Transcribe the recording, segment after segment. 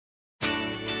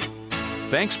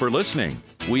Thanks for listening.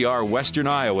 We are Western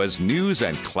Iowa's news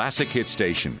and classic hit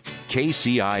station,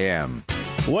 KCIM.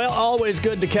 Well, always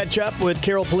good to catch up with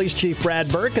Carroll Police Chief Brad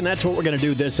Burke, and that's what we're going to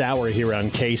do this hour here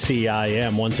on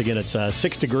KCIM. Once again, it's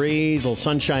 6 degrees, a little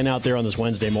sunshine out there on this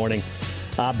Wednesday morning.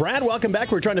 Brad, welcome back.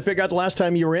 We're trying to figure out the last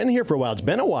time you were in here for a while. It's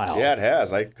been a while. Yeah, it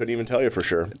has. I couldn't even tell you for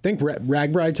sure. I think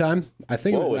Ragbride time. I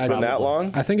think it's been that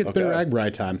long? I think it's been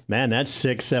Ragbride time. Man, that's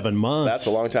 6-7 months. That's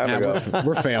a long time ago.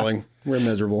 We're failing. We're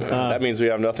miserable. That means we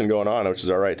have nothing going on, which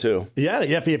is all right, too. Yeah,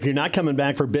 if you're not coming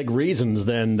back for big reasons,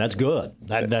 then that's good.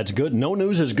 That's good. No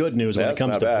news is good news when it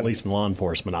comes to police and law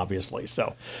enforcement, obviously.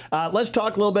 So let's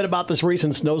talk a little bit about this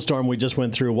recent snowstorm we just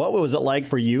went through. What was it like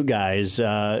for you guys?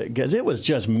 Because it was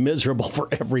just miserable for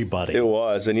everybody. It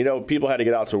was. And, people had to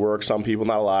get out to work. Some people,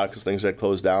 not a lot, because things had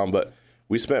closed down. But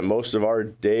we spent most of our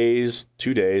days,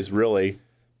 2 days, really,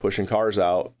 pushing cars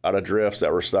out of drifts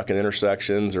that were stuck in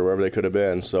intersections or wherever they could have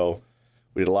been. So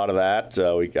we did a lot of that.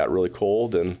 We got really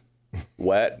cold and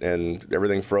wet, and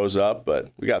everything froze up, but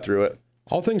we got through it.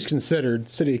 All things considered,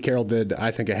 City of Carroll did,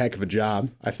 I think, a heck of a job.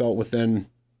 I felt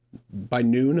by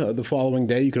noon of the following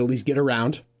day, you could at least get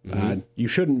around. Mm-hmm. You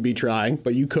shouldn't be trying,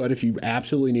 but you could if you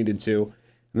absolutely needed to.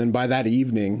 And then by that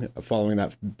evening, following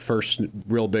that first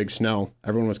real big snow,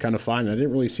 everyone was kind of fine. I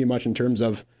didn't really see much in terms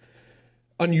of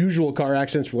unusual car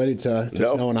accidents related to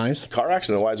snow and ice. Car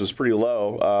accident-wise was pretty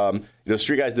low.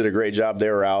 Street guys did a great job. They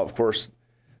were out. Of course,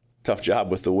 tough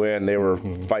job with the wind. They were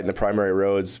fighting the primary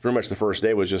roads. Pretty much the first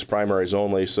day was just primaries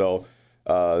only, so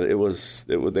they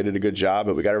did a good job,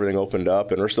 but we got everything opened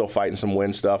up, and we're still fighting some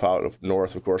wind stuff out of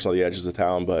north, of course, on the edges of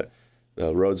town, but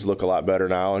the roads look a lot better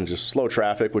now, and just slow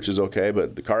traffic, which is okay,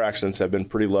 but the car accidents have been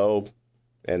pretty low,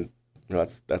 and we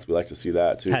like to see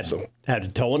that, too. Had to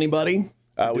tow anybody?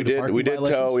 We did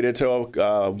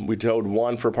tow. We towed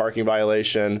one for parking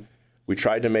violation. We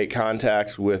tried to make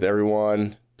contact with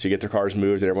everyone to get their cars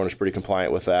moved, and everyone was pretty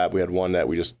compliant with that. We had one that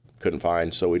we just couldn't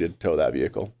find, so we did tow that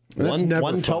vehicle.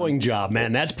 One towing job,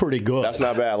 man. That's pretty good. That's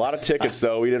not bad. A lot of tickets,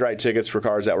 though. We did write tickets for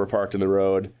cars that were parked in the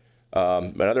road.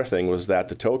 Another thing was that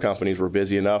the tow companies were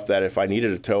busy enough that if I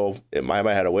needed a tow, I might have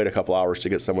had to wait a couple hours to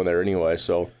get someone there anyway.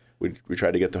 So we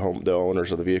tried to get the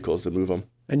owners of the vehicles to move them.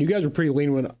 And you guys were pretty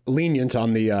lenient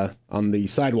on the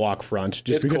sidewalk front.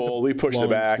 It's cold. We pushed it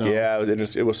back. Snow. Yeah,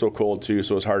 it was so cold too,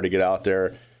 so it was hard to get out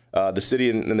there. The city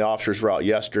and the officers were out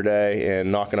yesterday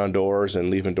and knocking on doors and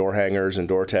leaving door hangers and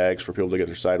door tags for people to get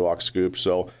their sidewalk scooped.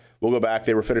 So we'll go back.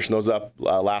 They were finishing those up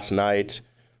last night,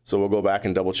 so we'll go back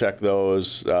and double check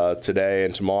those today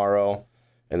and tomorrow.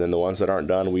 And then the ones that aren't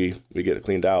done, we get it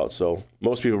cleaned out. So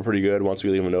most people are pretty good. Once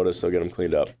we leave them a notice, they'll get them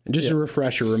cleaned up. And just a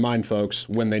refresher, remind folks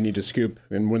when they need to scoop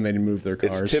and when they need to move their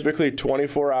cars. It's typically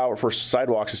 24 hours. For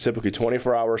sidewalks, it's typically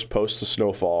 24 hours post the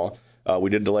snowfall. We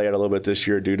did delay it a little bit this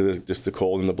year due to just the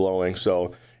cold and the blowing.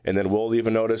 And then we'll leave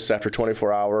a notice after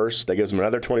 24 hours. That gives them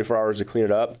another 24 hours to clean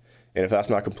it up. And if that's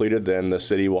not completed, then the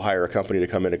city will hire a company to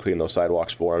come in and clean those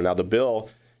sidewalks for them. Now, the bill,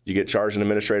 you get charged an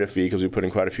administrative fee because we put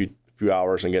in quite a few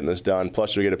hours in getting this done.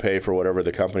 Plus, we get to pay for whatever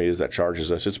the company is that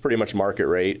charges us. It's pretty much market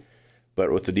rate.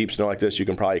 But with the deep snow like this, you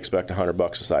can probably expect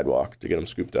 $100 a sidewalk to get them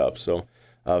scooped up. So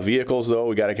vehicles, though,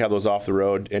 we got to have those off the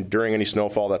road. And during any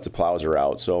snowfall, that the plows are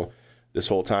out. So this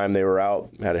whole time they were out,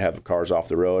 had to have the cars off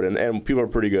the road. And people are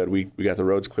pretty good. We got the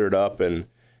roads cleared up, and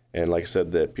like I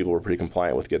said, that people were pretty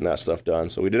compliant with getting that stuff done.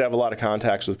 So we did have a lot of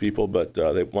contacts with people, but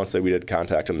once we did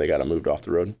contact them, they got them moved off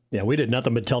the road. Yeah, we did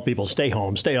nothing but tell people, stay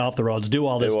home, stay off the roads, do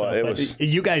all this stuff.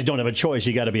 You guys don't have a choice.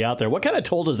 You got to be out there. What kind of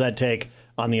toll does that take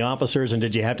on the officers, and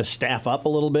did you have to staff up a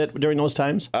little bit during those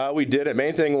times? We did. The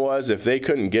main thing was if they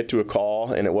couldn't get to a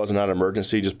call and it wasn't an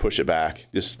emergency, just push it back.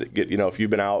 Just get, if you've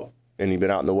been out and you've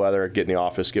been out in the weather, get in the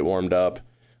office, get warmed up.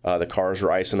 The cars were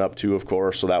icing up too, of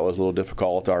course, so that was a little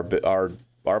difficult.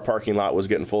 Our parking lot was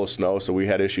getting full of snow, so we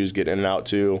had issues getting in and out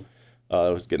too.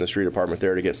 Getting the street department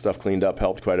there to get stuff cleaned up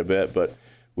helped quite a bit. But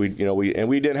we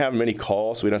didn't have many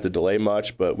calls, so we didn't have to delay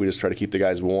much. But we just try to keep the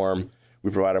guys warm.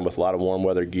 We provide them with a lot of warm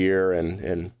weather gear,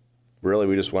 and really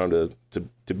we just want them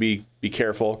to be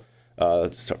careful.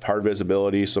 It's hard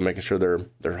visibility, so making sure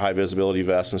their high visibility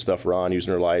vests and stuff are on,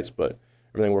 using their lights. But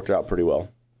everything worked out pretty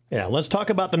well. Yeah, let's talk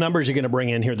about the numbers you're going to bring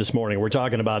in here this morning. We're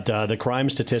talking about the crime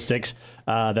statistics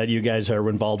that you guys are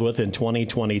involved with in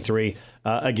 2023.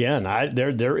 Again,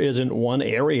 there isn't one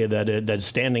area that's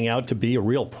standing out to be a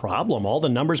real problem. All the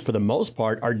numbers, for the most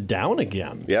part, are down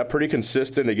again. Yeah, pretty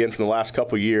consistent, again, from the last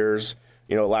couple of years.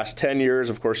 Last 10 years,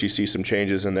 of course, you see some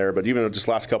changes in there, but even just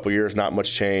last couple of years, not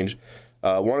much change.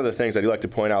 One of the things I do like to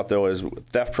point out, though, is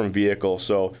theft from vehicle.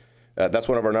 So that's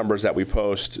one of our numbers that we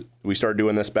post. We started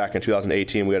doing this back in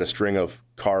 2018. We had a string of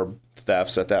car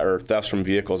thefts thefts from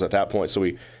vehicles at that point. So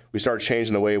we we started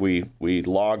changing the way we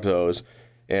logged those.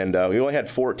 And we only had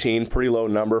 14, pretty low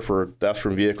number for thefts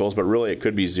from vehicles, but really it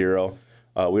could be 0.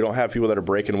 We don't have people that are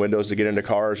breaking windows to get into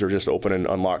cars or just open and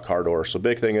unlock car doors. So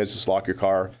big thing is just lock your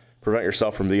car, prevent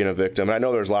yourself from being a victim. And I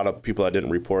know there's a lot of people that didn't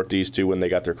report these to when they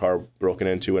got their car broken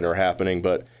into and are happening,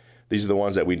 but these are the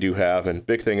ones that we do have. And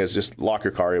big thing is just lock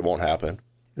your car, it won't happen.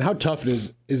 And how tough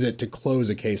is it to close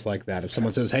a case like that? If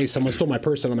someone says, hey, someone stole my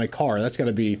purse out of my car, that's got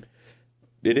to be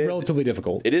relatively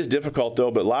difficult. It is difficult,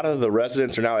 though, but a lot of the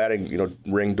residents are now adding,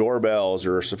 Ring doorbells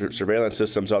or surveillance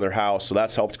systems on their house, so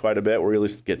that's helped quite a bit. Where you at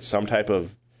least get some type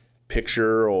of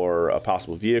picture or a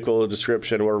possible vehicle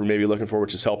description, whatever we may be looking for,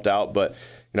 which has helped out. But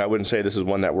I wouldn't say this is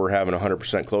one that we're having a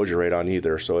 100% closure rate on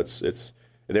either. So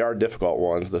they are difficult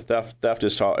ones. The theft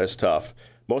is tough.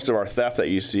 Most of our theft that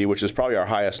you see, which is probably our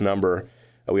highest number,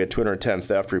 we had 210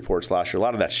 theft reports last year. A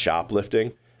lot of that's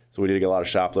shoplifting, so we did get a lot of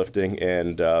shoplifting,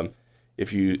 and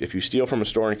if you steal from a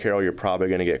store in Carroll, you're probably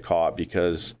going to get caught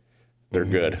because they're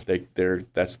good.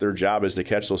 That's their job, is to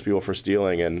catch those people for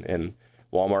stealing. And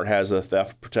Walmart has a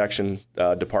theft protection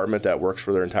department that works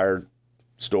for their entire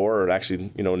store, or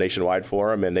actually nationwide for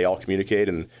them, and they all communicate.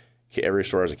 And every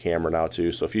store has a camera now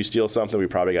too. So if you steal something, we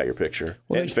probably got your picture.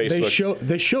 Well,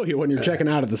 they show you when you're checking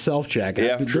out at the self check.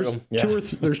 Yeah, true.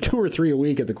 There's 2 or 3 a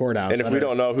week at the courthouse. And if we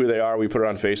don't know who they are, we put it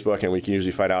on Facebook, and we can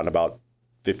usually find out in about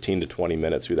 15 to 20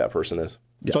 minutes who that person is.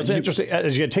 So it's interesting,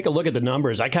 as you take a look at the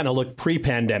numbers, I kind of look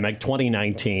pre-pandemic,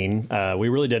 2019. We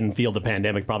really didn't feel the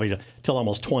pandemic probably till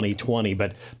almost 2020,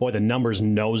 but boy, the numbers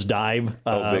nosedive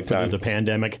for the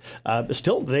pandemic.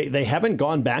 Still, they haven't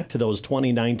gone back to those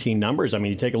 2019 numbers. I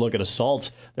mean, you take a look at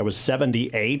assaults, there was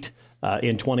 78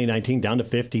 in 2019, down to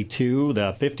 52.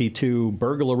 The 52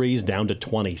 burglaries down to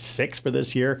 26 for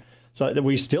this year. So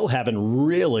we still haven't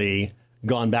really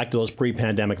gone back to those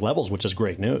pre-pandemic levels, which is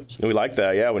great news. We like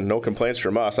that, yeah. With no complaints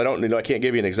from us. I can't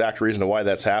give you an exact reason to why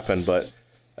that's happened, but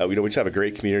we just have a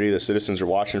great community. The citizens are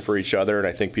watching for each other, and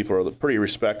I think people are pretty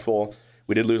respectful.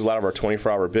 We did lose a lot of our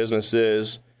 24-hour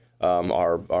businesses.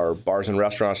 Our bars and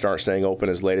restaurants aren't staying open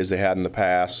as late as they had in the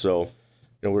past, so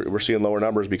we're seeing lower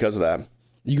numbers because of that.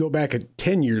 You go back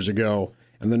 10 years ago,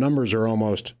 and the numbers are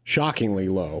almost shockingly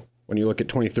low. When you look at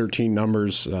 2013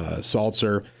 numbers, assaults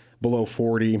are below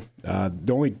 40.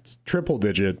 The only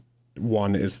triple-digit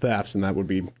one is thefts, and that would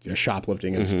be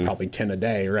shoplifting. It's probably 10 a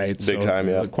day, right? Big time,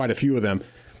 yeah. Quite a few of them.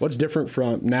 What's different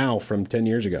from 10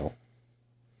 years ago?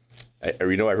 I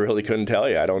really couldn't tell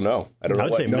you. I don't know. I don't know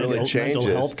what really changes.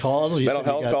 Mental health calls.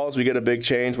 Calls, we get a big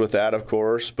change with that, of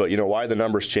course. But why the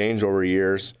numbers change over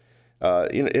years.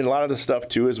 And a lot of the stuff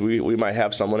too is we might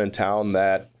have someone in town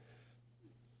that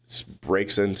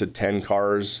breaks into 10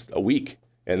 cars a week.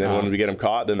 And then when we get them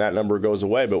caught, then that number goes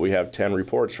away. But we have 10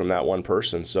 reports from that one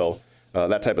person. So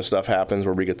that type of stuff happens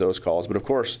where we get those calls. But, of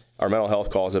course, our mental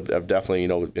health calls have definitely,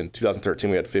 in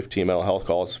 2013 we had 15 mental health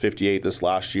calls, 58 this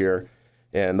last year.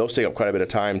 And those take up quite a bit of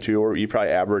time, too. Or you probably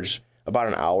average about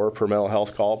an hour per mental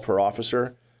health call per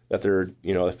officer that they're,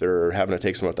 if they're having to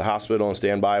take someone to the hospital and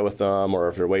stand by with them, or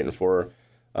if they're waiting for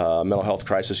mental health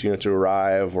crisis unit to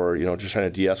arrive, or just trying to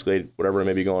de-escalate whatever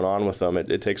may be going on with them.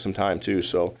 It takes some time too.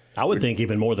 So I would think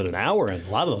even more than an hour in a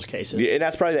lot of those cases. Yeah, and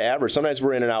that's probably the average. Sometimes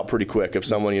we're in and out pretty quick. If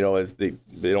someone if they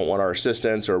don't want our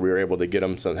assistance, or we were able to get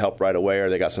them some help right away, or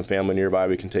they got some family nearby,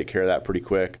 we can take care of that pretty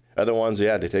quick. Other ones,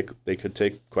 they could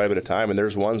take quite a bit of time. And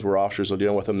there's ones where officers will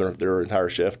deal with them their entire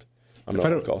shift on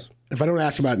mental health calls. If I don't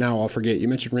ask about it now, I'll forget. You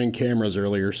mentioned Ring cameras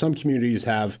earlier. Some communities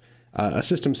have a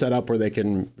system set up where they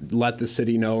can let the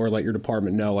city know or let your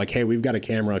department know, like, hey, we've got a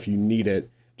camera if you need it.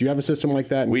 Do you have a system like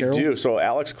that in Carroll? We do. So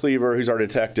Alex Cleaver, who's our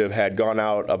detective, had gone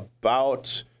out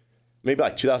about maybe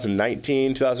like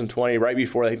 2019, 2020, right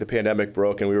before I think the pandemic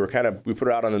broke, and we put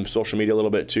it out on social media a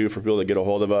little bit too for people to get a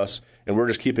hold of us, and we're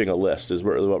just keeping a list is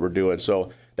really what we're doing.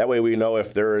 So that way we know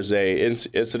if there is a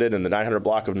incident in the 900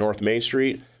 block of North Main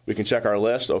Street, we can check our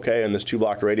list. Okay, in this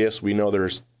 2-block radius, we know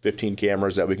there's 15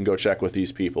 cameras that we can go check with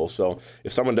these people. So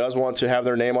if someone does want to have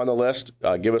their name on the list,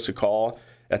 give us a call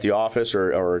at the office,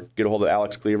 or get a hold of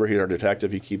Alex Cleaver. He's our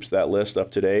detective. He keeps that list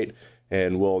up to date,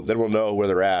 and we'll know where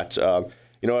they're at.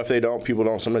 If they don't, people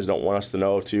sometimes don't want us to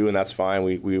know too, and that's fine.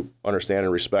 We understand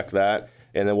and respect that.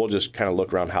 And then we'll just kind of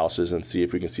look around houses and see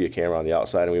if we can see a camera on the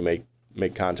outside, and we make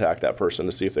contact that person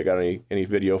to see if they got any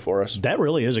video for us. That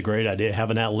really is a great idea,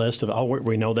 having that list of,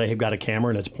 we know they have got a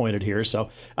camera and it's pointed here. So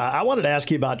I wanted to ask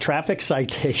you about traffic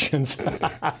citations.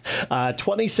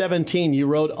 2017, you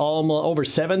wrote over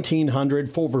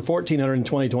 1,700, over 1,400 in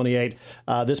 2028.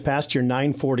 This past year,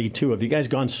 942. Have you guys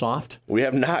gone soft? We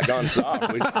have not gone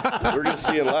soft. We're just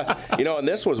seeing less. And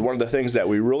this was one of the things that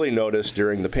we really noticed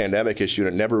during the pandemic issue,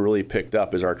 and it never really picked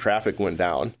up, is our traffic went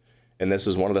down. and this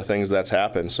is one of the things that's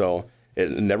happened. So it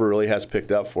never really has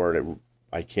picked up for it.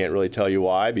 I can't really tell you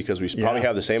why, because we probably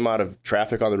have the same amount of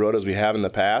traffic on the road as we have in the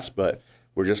past, but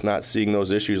we're just not seeing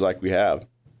those issues like we have.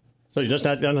 So you're just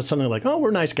not done something like, oh,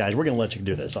 we're nice guys, we're going to let you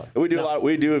do this. We do a lot.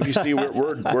 We do. If you see,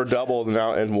 we're doubled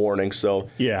now in warnings. So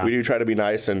we do try to be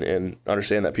nice and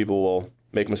understand that people will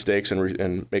make mistakes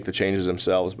and make the changes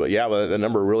themselves. But the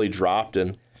number really dropped,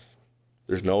 and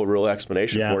there's no real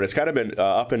explanation for it. It's kind of been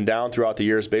up and down throughout the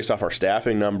years based off our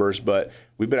staffing numbers, but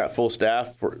we've been at full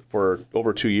staff for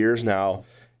over 2 years now,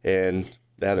 and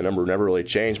the number never really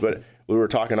changed. But we were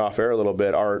talking off air a little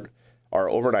bit. Our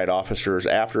overnight officers,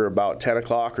 after about 10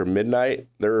 o'clock or midnight,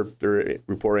 they're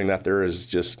reporting that there is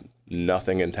just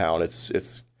nothing in town. It's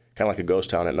kind of like a ghost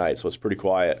town at night, so it's pretty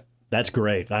quiet. That's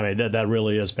great. I mean, that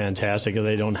really is fantastic.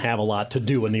 They don't have a lot to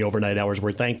do in the overnight hours.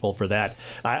 We're thankful for that.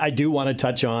 I do want to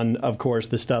touch on, of course,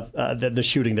 the stuff, the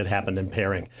shooting that happened in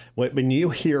Perry. When you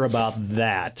hear about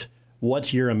that,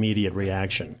 what's your immediate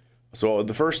reaction? So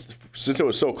since it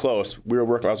was so close, I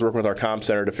was working with our comm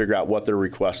center to figure out what their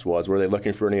request was. Were they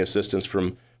looking for any assistance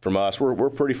from us? We're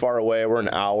pretty far away. We're an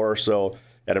hour, so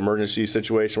at emergency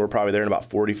situation, we're probably there in about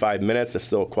 45 minutes. That's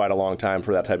still quite a long time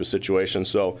for that type of situation.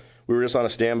 So we were just on a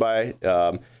standby,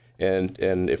 and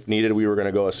if needed, we were going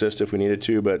to go assist if we needed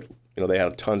to. But they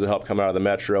had tons of help coming out of the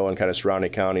metro and kind of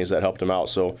surrounding counties that helped them out.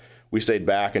 So we stayed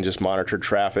back and just monitored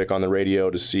traffic on the radio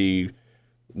to see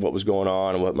what was going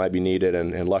on and what might be needed,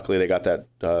 and luckily they got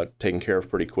that taken care of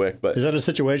pretty quick. But is that a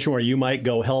situation where you might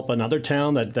go help another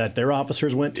town that their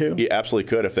officers went to? You absolutely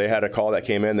could. If they had a call that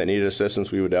came in that needed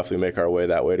assistance, we would definitely make our way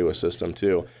that way to assist them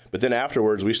too. But then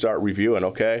afterwards, we start reviewing,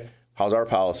 okay, how's our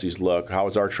policies look? How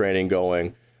is our training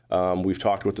going? We've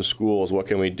talked with the schools. What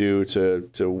can we do to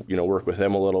work with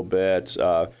them a little bit?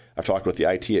 I've talked with the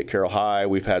IT at Carroll High.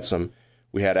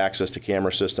 We had access to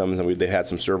camera systems, and they had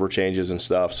some server changes and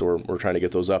stuff, so we're trying to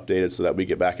get those updated so that we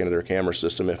get back into their camera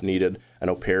system if needed. I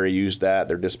know Perry used that.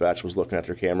 Their dispatch was looking at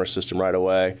their camera system right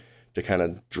away to kind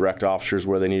of direct officers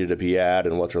where they needed to be at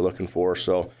and what they're looking for.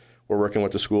 So we're working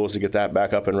with the schools to get that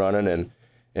back up and running,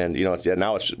 and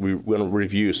now we want to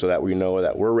review so that we know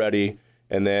that we're ready.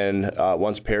 And then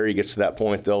once Perry gets to that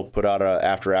point, they'll put out an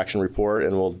after-action report,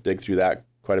 and we'll dig through that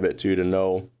quite a bit too to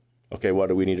know, okay, what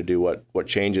do we need to do? What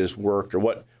changes worked, or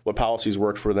what policies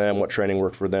worked for them? What training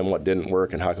worked for them? What didn't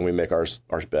work? And how can we make ours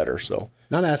better? So,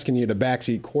 not asking you to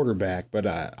backseat quarterback, but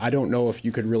I don't know if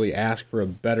you could really ask for a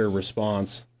better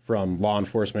response from law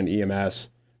enforcement, EMS,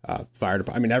 fire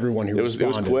department. I mean, everyone who responded.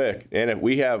 It was quick, and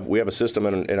we have a system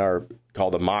in our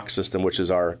called the MOC system, which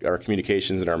is our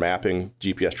communications and our mapping,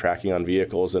 GPS tracking on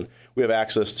vehicles, and we have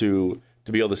access to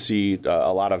be able to see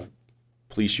a lot of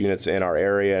police units in our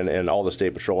area and all the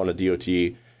state patrol and the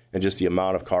DOT, and just the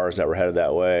amount of cars that were headed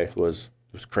that way was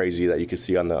crazy that you could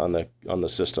see on the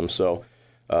system. So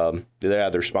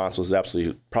the response was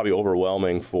absolutely probably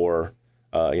overwhelming for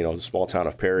the small town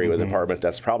of Perry with a department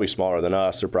that's probably smaller than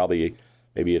us. They're probably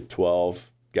maybe a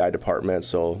 12-guy department,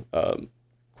 so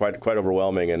quite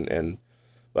overwhelming and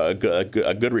a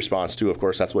good response too. Of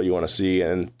course, that's what you want to see,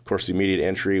 and of course the immediate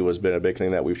entry has been a big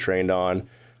thing that we've trained on.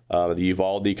 The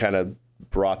Uvalde kind of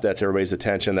brought that to everybody's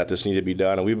attention that this needed to be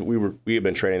done, and we have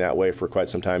been training that way for quite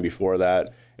some time before that,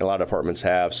 and a lot of departments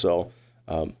have. So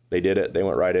they did it. They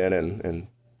went right in and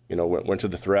went to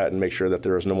the threat and make sure that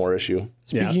there was no more issue.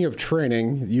 Speaking of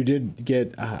training, you did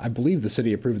get, I believe the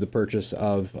city approved the purchase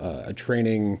of a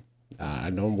training. I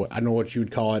don't know what you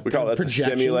would call it. We call it a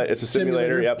simulator. It's a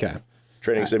simulator. Yep. Okay.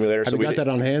 Training simulator. Have you got that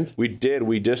on hand? We did.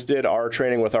 We just did our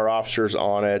training with our officers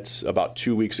on it about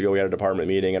 2 weeks ago. We had a department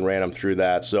meeting and ran them through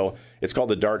that. So it's called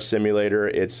the DART simulator.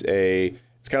 It's kind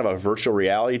of a virtual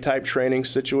reality type training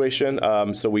situation.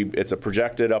 It's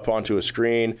projected up onto a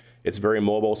screen. It's very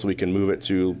mobile, so we can move it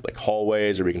to like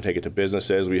hallways, or we can take it to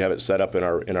businesses. We have it set up in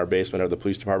our basement of the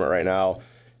police department right now,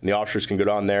 and the officers can go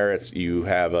down there. You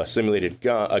have a simulated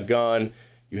gun.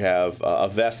 You have a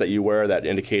vest that you wear that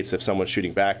indicates if someone's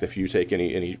shooting back, if you take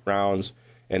any rounds,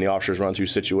 and the officers run through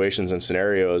situations and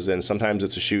scenarios. And sometimes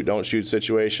it's a shoot, don't shoot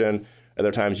situation.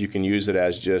 Other times you can use it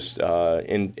as just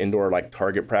indoor like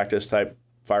target practice type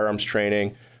firearms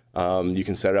training. You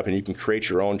can set it up and you can create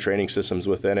your own training systems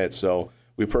within it. So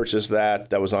we purchased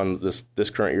that. That was on this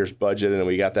current year's budget, and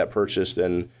we got that purchased,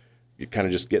 and you're kind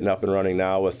of just getting up and running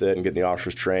now with it and getting the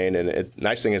officers trained. And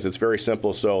nice thing is it's very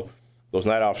simple. So those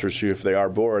night officers, if they are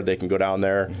bored, they can go down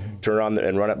there, turn on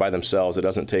and run it by themselves. It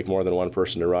doesn't take more than one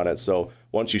person to run it. So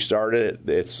once you start it,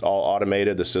 it's all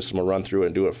automated. The system will run through it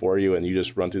and do it for you, and you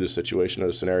just run through the situation or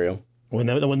the scenario. When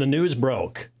the news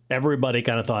broke, everybody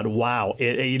kind of thought, wow,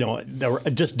 there were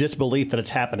just disbelief that it's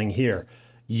happening here.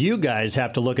 You guys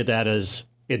have to look at that as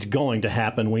it's going to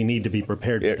happen. We need to be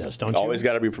prepared for this, don't you? Always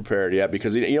got to be prepared, yeah,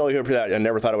 because you hear that, I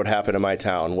never thought it would happen in my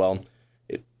town. Well,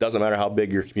 it doesn't matter how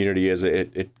big your community is,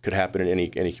 it could happen in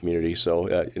any community. So,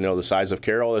 the size of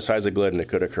Carroll, the size of Glidden, it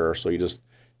could occur. So you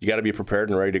got to be prepared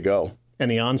and ready to go.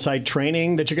 Any on-site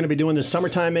training that you're going to be doing this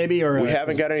summertime maybe? Or we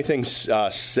haven't got anything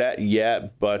set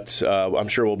yet, but I'm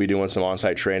sure we'll be doing some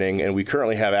on-site training. And we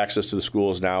currently have access to the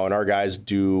schools now, and our guys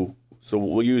do. So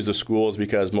we'll use the schools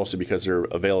mostly because their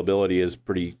availability is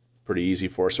pretty easy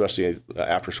for us, especially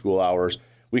after school hours.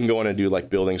 We can go in and do like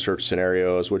building search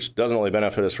scenarios, which doesn't only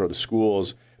benefit us for the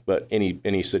schools, but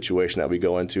any situation that we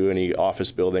go into, any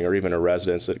office building or even a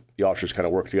residence, that the officers kind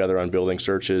of work together on building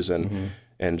searches.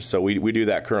 And so we do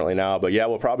that currently now. But, yeah,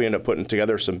 we'll probably end up putting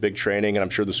together some big training, and I'm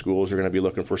sure the schools are going to be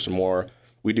looking for some more.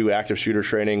 We do active shooter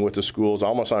training with the schools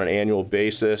almost on an annual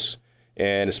basis,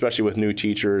 and especially with new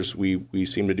teachers, we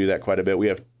seem to do that quite a bit. We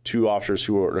have 2 officers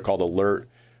who are called alert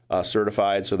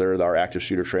certified, so they're our active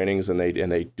shooter trainings, and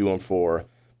they do them for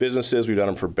businesses. We've done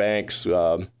them for banks.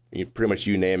 Pretty much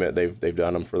you name it, they've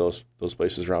done them for those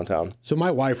places around town. So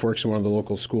my wife works in one of the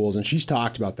local schools, and she's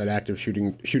talked about that active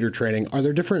shooter training. Are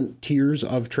there different tiers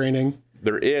of training?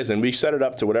 There is, and we set it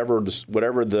up to whatever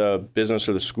the business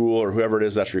or the school or whoever it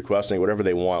is that's requesting, whatever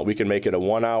they want. We can make it a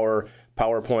 1-hour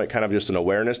PowerPoint, kind of just an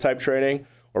awareness type training,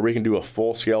 or we can do a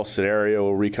full-scale scenario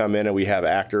where we come in and we have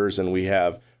actors and we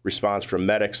have response from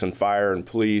medics and fire and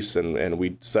police, and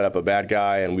we set up a bad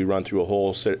guy and we run through a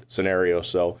whole scenario.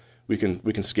 So we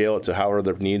can scale it to however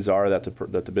the needs are that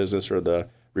the business or the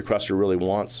requester really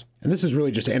wants. And this is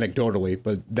really just anecdotally,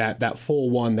 but that full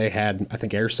one, they had, I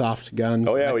think, airsoft guns.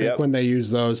 Oh, yeah, I think when they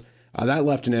used those, that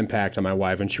left an impact on my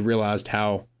wife, and she realized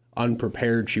how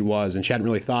unprepared she was, and she hadn't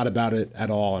really thought about it at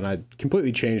all, and I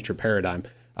completely changed her paradigm.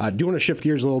 Do want to shift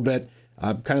gears a little bit,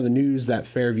 kind of the news that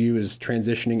Fairview is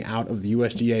transitioning out of the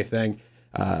USDA thing,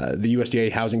 the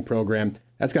USDA housing program.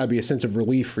 That's got to be a sense of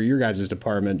relief for your guys'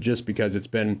 department, just because it's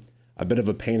been a bit of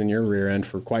a pain in your rear end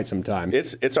for quite some time.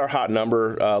 It's our hot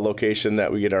number location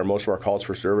that we get most of our calls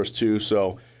for service to.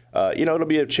 So, it'll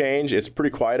be a change. It's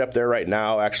pretty quiet up there right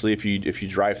now. Actually, if you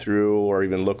drive through or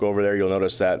even look over there, you'll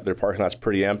notice that their parking lot's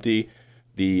pretty empty.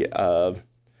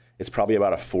 It's probably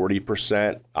about a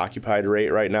 40% occupied rate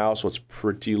right now, so it's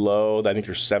pretty low. I think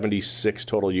there's 76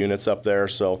 total units up there,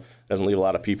 so it doesn't leave a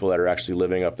lot of people that are actually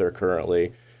living up there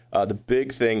currently. The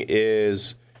big thing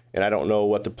is, and I don't know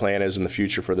what the plan is in the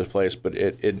future for this place, but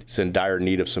it's in dire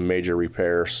need of some major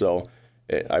repairs. So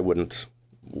I wouldn't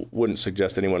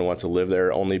suggest anyone want to live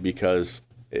there, only because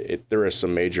there is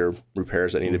some major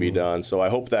repairs that need to be done. So I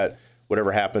hope that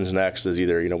whatever happens next is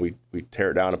either we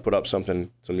tear it down and put up some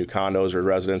new condos or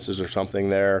residences or something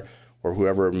there, or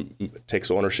whoever takes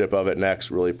ownership of it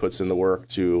next really puts in the work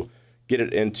to get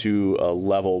it into a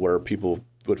level where people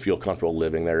would feel comfortable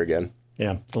living there again.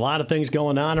 Yeah, a lot of things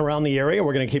going on around the area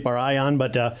we're going to keep our eye on,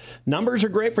 but numbers are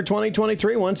great for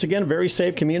 2023. Once again, very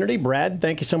safe community. Brad,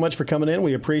 thank you so much for coming in.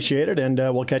 We appreciate it, and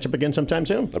we'll catch up again sometime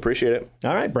soon. Appreciate it.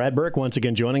 All right, Brad Burke once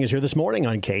again joining us here this morning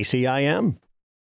on KCIM.